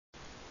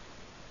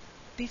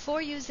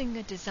Before using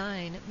a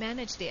design,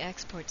 manage the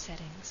export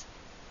settings.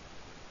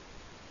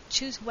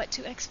 Choose what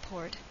to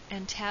export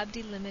and tab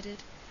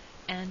delimited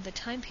and the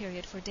time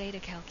period for data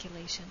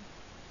calculation.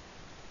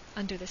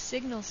 Under the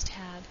Signals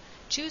tab,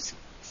 choose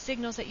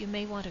signals that you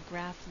may want to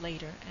graph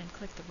later and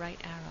click the right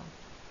arrow.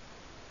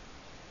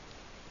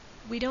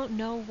 We don't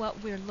know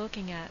what we're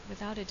looking at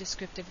without a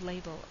descriptive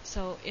label,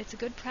 so it's a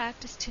good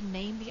practice to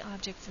name the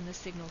objects in the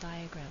signal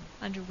diagram.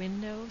 Under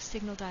Window,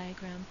 Signal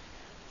Diagram,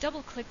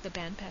 double-click the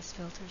bandpass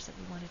filters that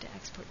we wanted to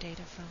export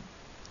data from.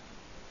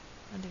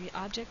 Under the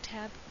Object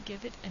tab,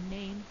 give it a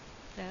name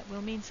that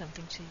will mean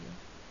something to you.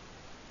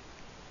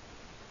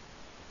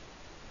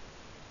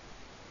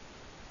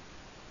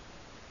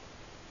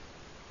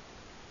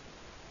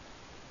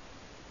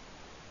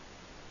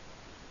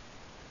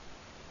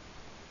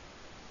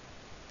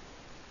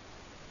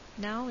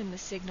 Now in the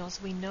signals,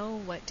 we know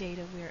what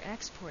data we're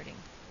exporting.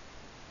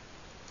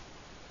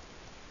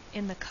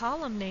 In the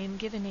column name,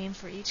 give a name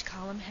for each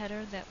column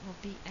header that will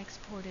be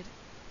exported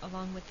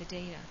along with the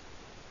data.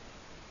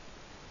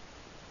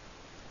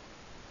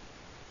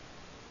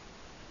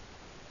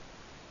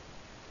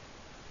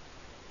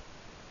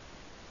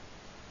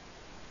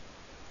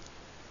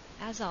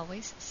 As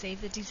always,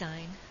 save the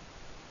design